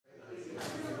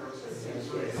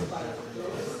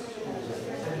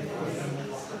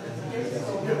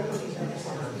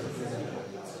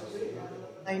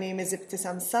My name is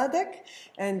Ibtisam Sadegh,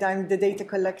 and I'm the data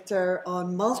collector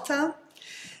on Malta.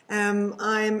 I'm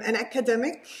an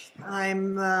academic.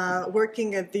 I'm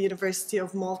working at the University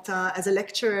of Malta as a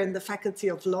lecturer in the Faculty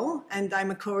of Law, and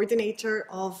I'm a coordinator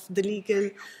of the legal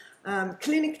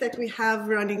clinic that we have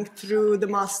running through the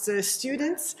master's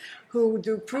students who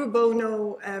do pro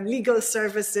bono legal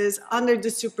services under the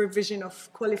supervision of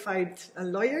qualified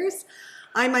lawyers.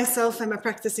 I myself am a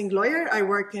practicing lawyer. I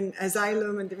work in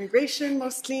asylum and immigration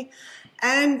mostly,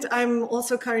 and I'm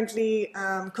also currently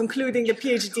concluding a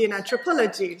PhD in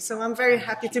anthropology. So I'm very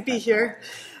happy to be here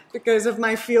because of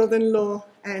my field in law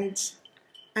and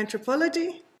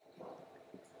anthropology.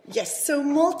 Yes, so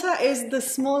Malta is the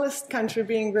smallest country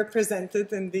being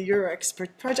represented in the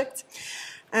EuroExpert project.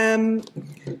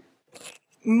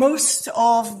 Most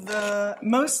of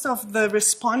the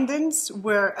respondents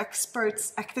were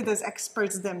experts, acted as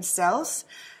experts themselves,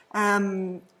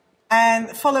 and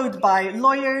followed by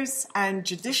lawyers and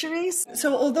judiciaries.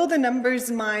 So although the numbers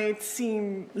might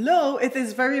seem low, it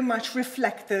is very much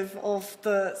reflective of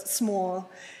the small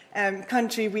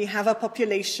country. We have a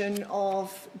population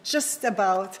of just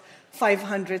about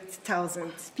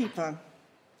 500,000 people.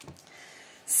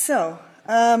 So,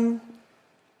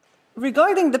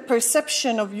 regarding the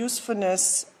perception of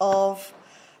usefulness of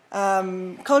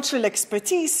cultural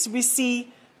expertise, we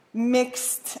see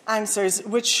mixed answers,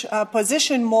 which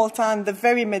position Malta in the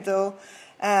very middle.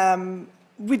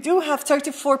 We do have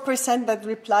 34% that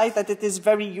replied that it is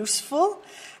very useful,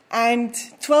 and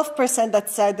 12% that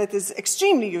said that it is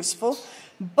extremely useful.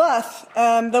 But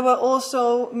there were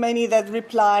also many that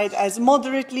replied as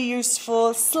moderately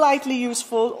useful, slightly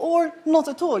useful, or not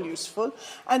at all useful.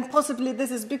 And possibly this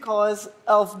is because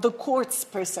of the court's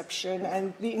perception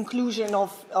and the inclusion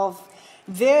of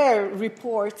their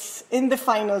reports in the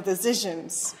final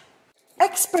decisions.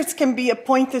 Experts can be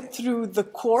appointed through the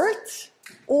court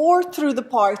or through the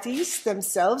parties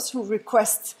themselves who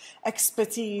request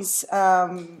expertise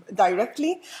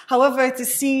directly. However, it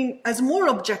is seen as more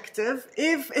objective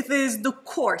if it is the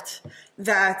court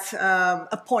that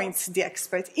appoints the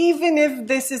expert, even if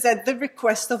this is at the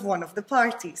request of one of the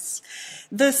parties.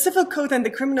 The Civil Code and the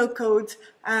Criminal Code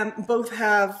both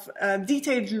have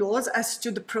detailed laws as to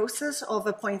the process of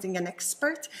appointing an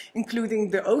expert,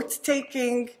 including the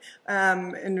oath-taking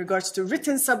in regards to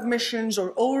written submissions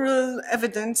or oral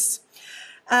evidence.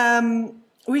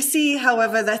 We see,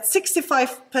 however, that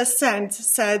 65%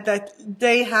 said that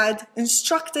they had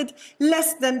instructed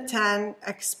less than 10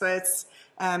 experts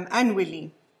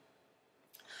annually.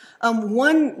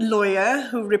 One lawyer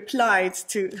who responded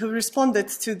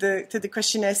to the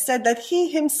questionnaire said that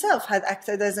he himself had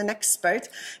acted as an expert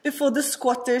before the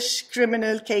Scottish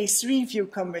Criminal Case Review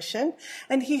Commission,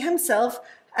 and he himself,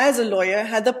 as a lawyer,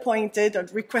 had appointed or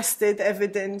requested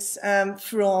evidence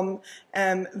from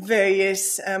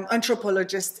various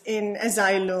anthropologists in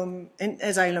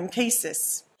asylum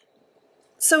cases.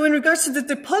 So in regards to the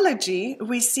typology,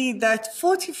 we see that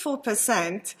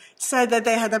 44% said that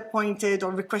they had appointed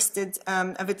or requested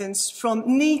evidence from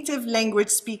native language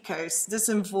speakers. This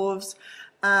involves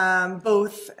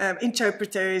both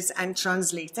interpreters and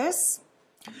translators.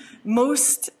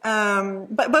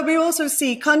 But we also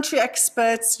see country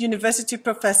experts, university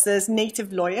professors,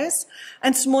 native lawyers,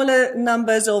 and smaller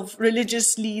numbers of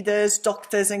religious leaders,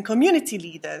 doctors, and community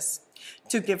leaders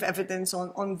to give evidence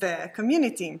on their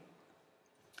community.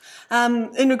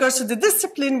 In regards to the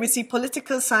discipline, we see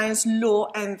political science, law,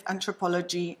 and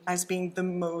anthropology as being the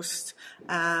most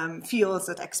fields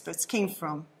that experts came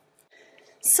from.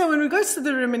 So in regards to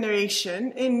the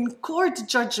remuneration, in court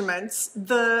judgments,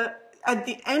 at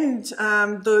the end,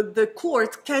 the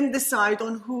court can decide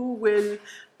on who will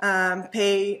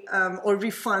pay or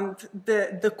refund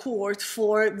the court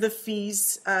for the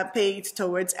fees paid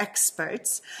towards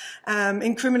experts.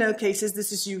 In criminal cases,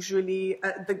 this is usually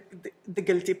the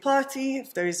guilty party,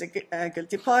 if there is a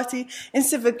guilty party. In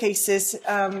civil cases,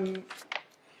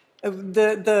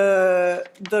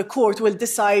 the court will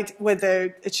decide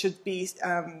whether it should be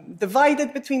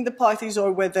divided between the parties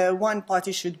or whether one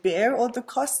party should bear all the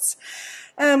costs.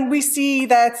 We see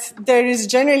that there is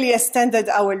generally a standard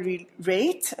hourly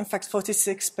rate. In fact,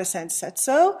 46% said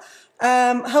so.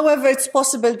 However, it's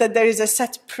possible that there is a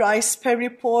set price per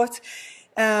report,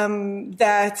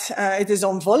 that it is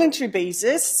on voluntary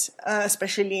basis,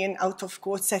 especially in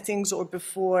out-of-court settings or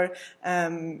before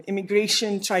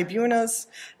immigration tribunals,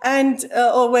 and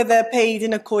or whether paid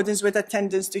in accordance with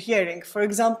attendance to hearing. For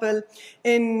example,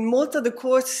 in Malta, the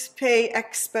courts pay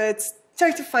experts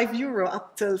 €35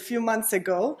 up till a few months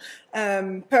ago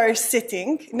per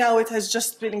sitting. Now it has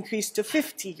just been increased to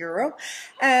 €50.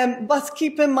 But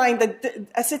keep in mind that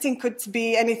a sitting could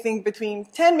be anything between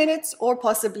 10 minutes or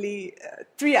possibly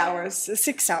 3 hours,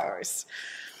 6 hours.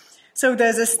 So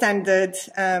there's a standard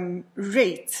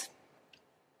rate.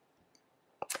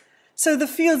 So the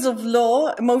fields of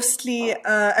law, mostly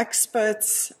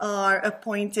experts are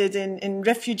appointed in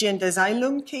refugee and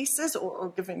asylum cases,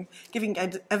 or giving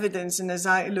evidence in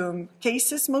asylum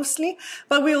cases mostly.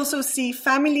 But we also see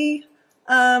family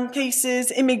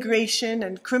cases, immigration,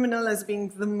 and criminal as being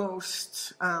the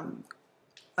most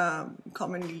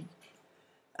commonly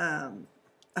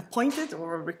appointed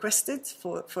or requested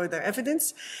for their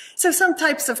evidence. So some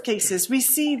types of cases, we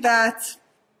see that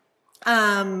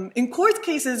in court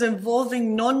cases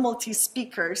involving non-Maltese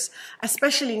speakers,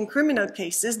 especially in criminal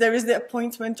cases, there is the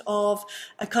appointment of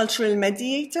a cultural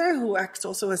mediator who acts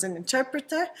also as an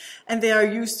interpreter, and they are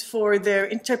used for their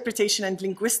interpretation and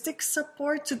linguistic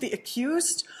support to the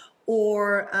accused,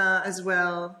 or as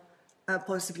well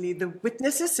possibly the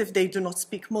witnesses if they do not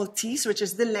speak Maltese, which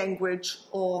is the language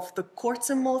of the courts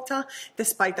in Malta,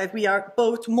 despite that we are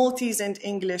both Maltese and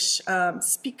English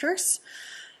speakers.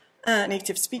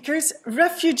 Native speakers.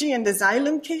 Refugee and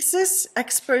asylum cases,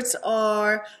 experts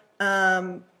are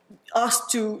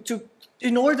asked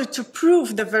in order to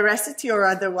prove the veracity or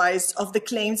otherwise of the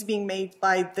claims being made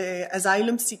by the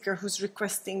asylum seeker who's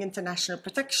requesting international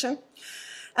protection.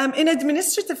 In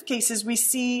administrative cases, we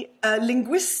see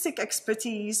linguistic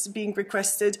expertise being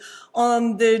requested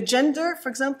on the gender, for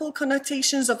example,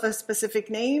 connotations of a specific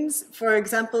names. For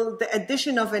example, the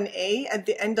addition of an A at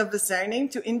the end of a surname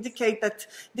to indicate that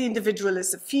the individual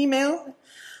is a female,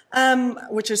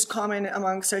 which is common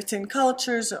among certain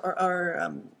cultures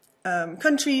or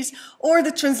countries, or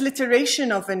the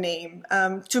transliteration of a name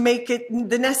to make it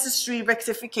the necessary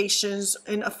rectifications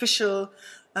in official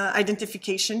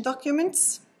identification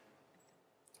documents.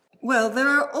 Well, there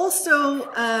are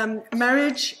also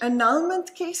marriage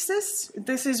annulment cases.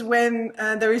 This is when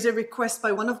there is a request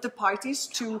by one of the parties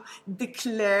to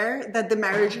declare that the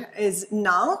marriage is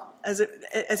null, as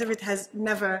if it has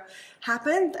never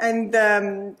happened. And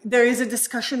there is a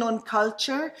discussion on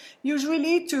culture,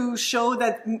 usually to show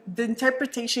that the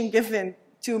interpretation given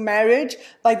to marriage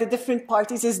by the different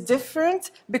parties is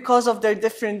different because of their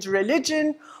different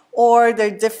religion or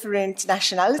their different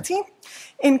nationality.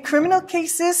 In criminal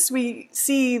cases, we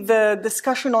see the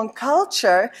discussion on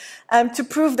culture to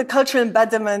prove the cultural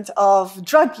embedment of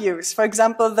drug use. For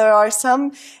example, there are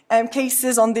some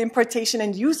cases on the importation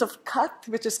and use of khat,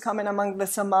 which is common among the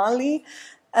Somali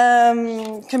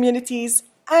communities,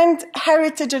 and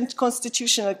heritage and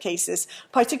constitutional cases,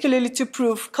 particularly to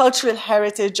prove cultural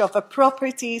heritage of a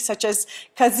property, such as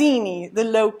Kazini, the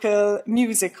local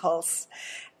music halls.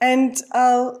 And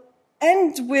I'll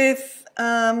end with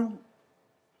the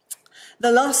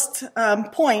last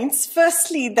points.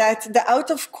 Firstly, that the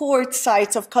out-of-court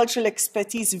sites of cultural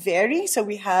expertise vary. So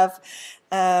we have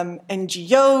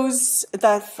NGOs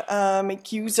that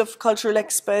make use of cultural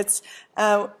experts.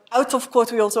 Out of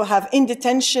court, we also have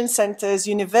in-detention centers,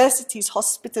 universities,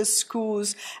 hospitals,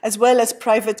 schools, as well as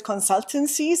private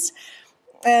consultancies.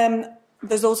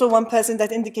 There's also one person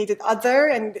that indicated other,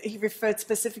 and he referred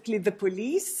specifically the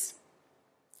police.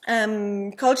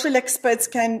 Cultural experts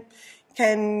can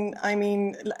I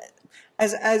mean,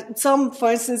 as some,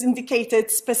 for instance, indicated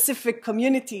specific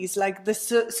communities, like the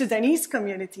Sudanese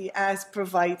community, as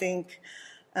providing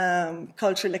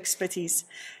cultural expertise.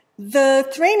 The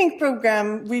training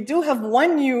program, we do have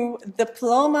one new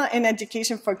diploma in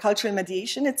education for cultural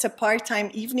mediation. It's a part-time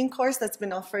evening course that's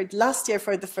been offered last year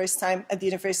for the first time at the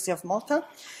University of Malta.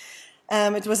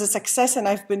 It was a success, and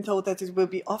I've been told that it will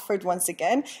be offered once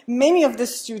again. Many of the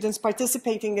students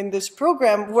participating in this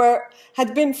program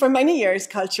had been for many years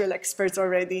cultural experts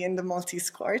already in the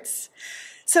Maltese courts.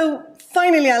 So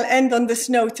finally, I'll end on this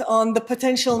note on the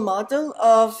potential model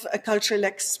of a cultural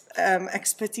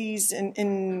expertise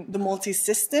in the Maltese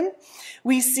system.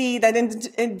 We see that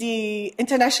in the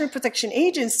International Protection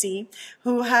Agency,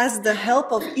 who has the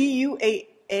help of EUA,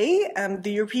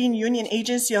 the European Union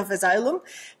Agency of Asylum,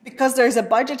 because there's a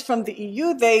budget from the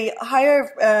EU, they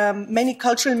hire many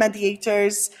cultural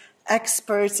mediators,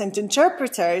 experts, and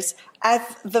interpreters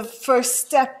at the first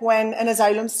step when an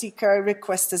asylum seeker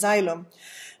requests asylum.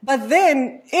 But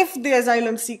then, if the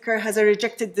asylum seeker has a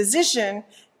rejected decision,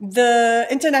 the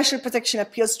International Protection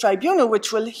Appeals Tribunal,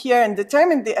 which will hear and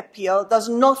determine the appeal, does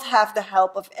not have the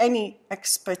help of any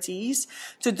expertise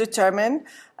to determine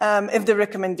if the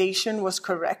recommendation was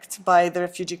correct by the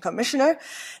Refugee Commissioner.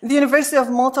 The University of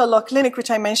Malta Law Clinic,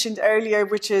 which I mentioned earlier,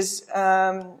 which is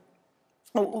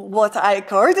what I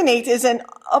coordinate is an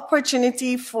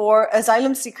opportunity for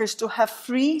asylum seekers to have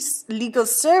free legal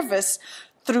service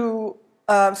through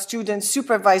students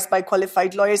supervised by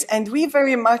qualified lawyers. And we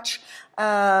very much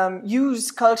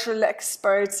use cultural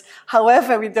experts.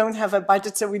 However, we don't have a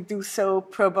budget, so we do so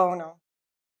pro bono.